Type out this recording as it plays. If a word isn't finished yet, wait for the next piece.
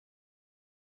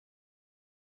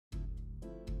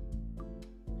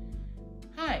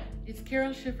It's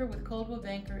Carol Schiffer with Coldwell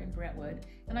Banker in Brentwood,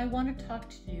 and I want to talk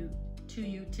to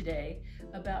you today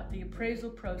about the appraisal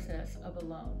process of a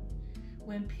loan.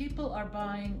 When people are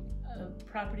buying a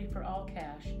property for all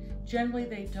cash, generally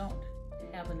they don't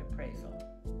have an appraisal.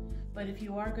 But if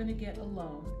you are going to get a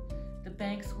loan, the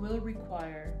banks will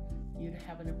require you to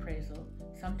have an appraisal,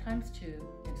 sometimes 2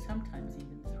 and sometimes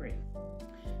even 3.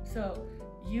 So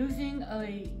using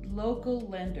a local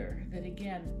lender, that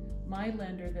again, my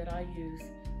lender that I use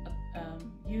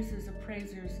uses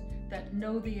appraisers that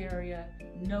know the area,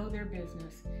 know their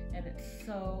business, and it's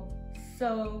so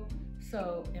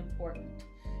important,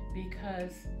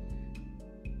 because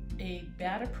a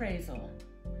bad appraisal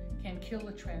can kill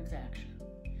a transaction.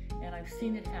 And I've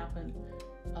seen it happen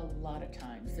a lot of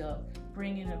times. They'll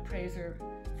bring in an appraiser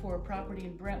for a property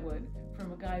in Brentwood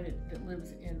from a guy that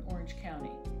lives in Orange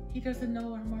County. He doesn't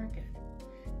know our market.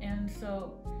 And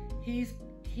so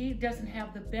he doesn't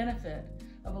have the benefit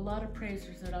of a lot of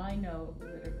appraisers that I know,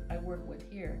 that I work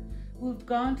with here, who've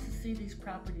gone to see these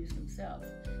properties themselves,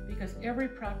 because every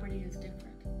property is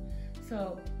different.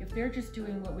 So if they're just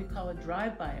doing what we call a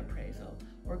drive-by appraisal,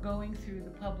 or going through the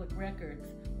public records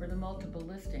or the multiple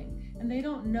listing, and they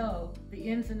don't know the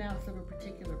ins and outs of a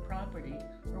particular property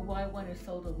or why one is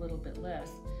sold a little bit less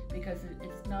because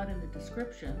it's not in the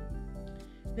description,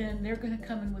 then they're going to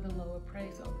come in with a low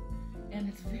appraisal. And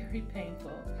it's very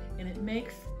painful, and it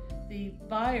makes the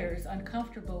buyers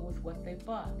uncomfortable with what they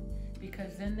bought,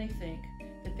 because then they think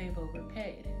that they've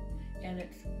overpaid. And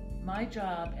it's my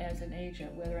job as an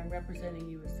agent, whether I'm representing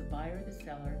you as the buyer or the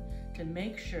seller, to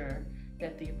make sure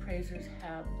that the appraisers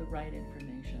have the right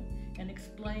information and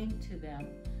explain to them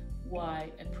why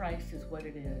a price is what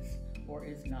it is or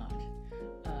is not.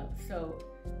 So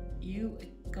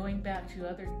going back to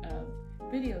other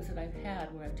videos that I've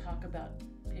had where I talk about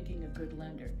picking a good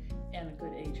lender and a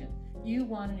good agent, you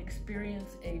want an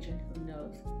experienced agent who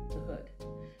knows the hood.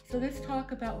 So let's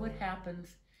talk about what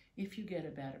happens if you get a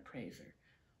bad appraiser.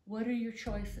 What are your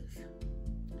choices?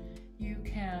 You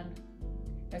can,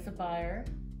 as a buyer,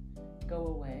 go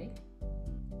away.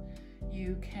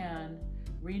 You can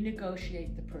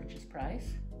renegotiate the purchase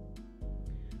price,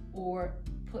 or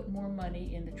put more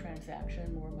money in the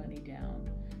transaction, more money down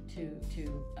to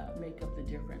make up the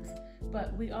difference.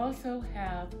 But we also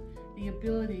have the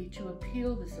ability to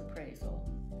appeal this appraisal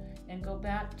and go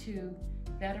back to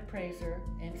that appraiser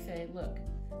and say, look,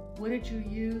 what did you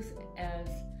use as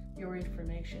your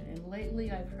information? And lately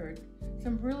I've heard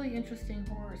some really interesting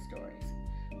horror stories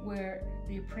where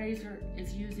the appraiser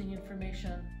is using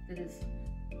information that is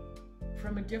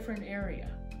from a different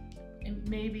area, and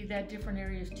maybe that different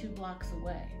area is 2 blocks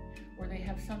away, or they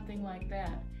have something like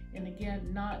that. And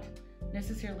again, not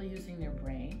necessarily using their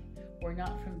brain or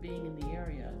not from being in the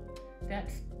area.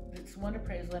 That's one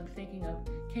appraisal I'm thinking of,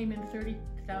 came in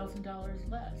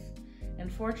 $30,000 less. And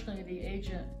fortunately, the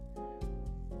agent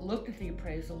looked at the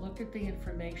appraisal, looked at the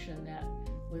information that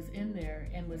was in there,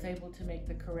 and was able to make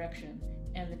the correction,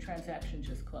 and the transaction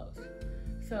just closed.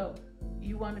 So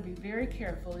you want to be very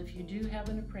careful if you do have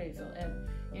an appraisal. And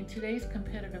in today's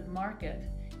competitive market,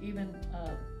 even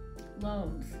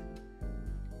loans,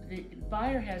 the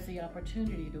buyer has the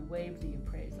opportunity to waive the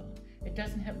appraisal. It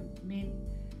doesn't mean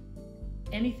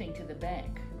anything to the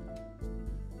bank,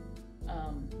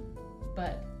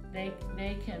 but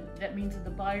they can. That means that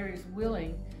the buyer is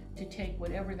willing to take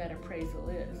whatever that appraisal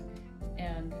is,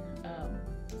 and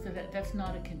so that's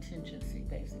not a contingency.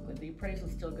 Basically, the appraisal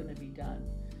is still going to be done,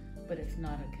 but it's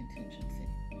not a contingency.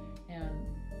 And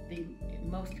the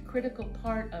most critical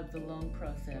part of the loan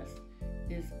process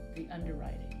is the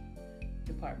underwriting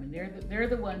department. They're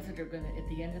the ones that are going to, at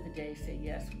the end of the day, say,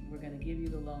 yes, we're going to give you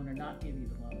the loan or not give you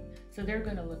the loan. So they're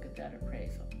going to look at that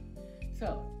appraisal.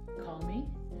 So call me.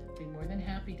 I'll be more than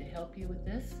happy to help you with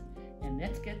this, and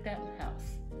let's get that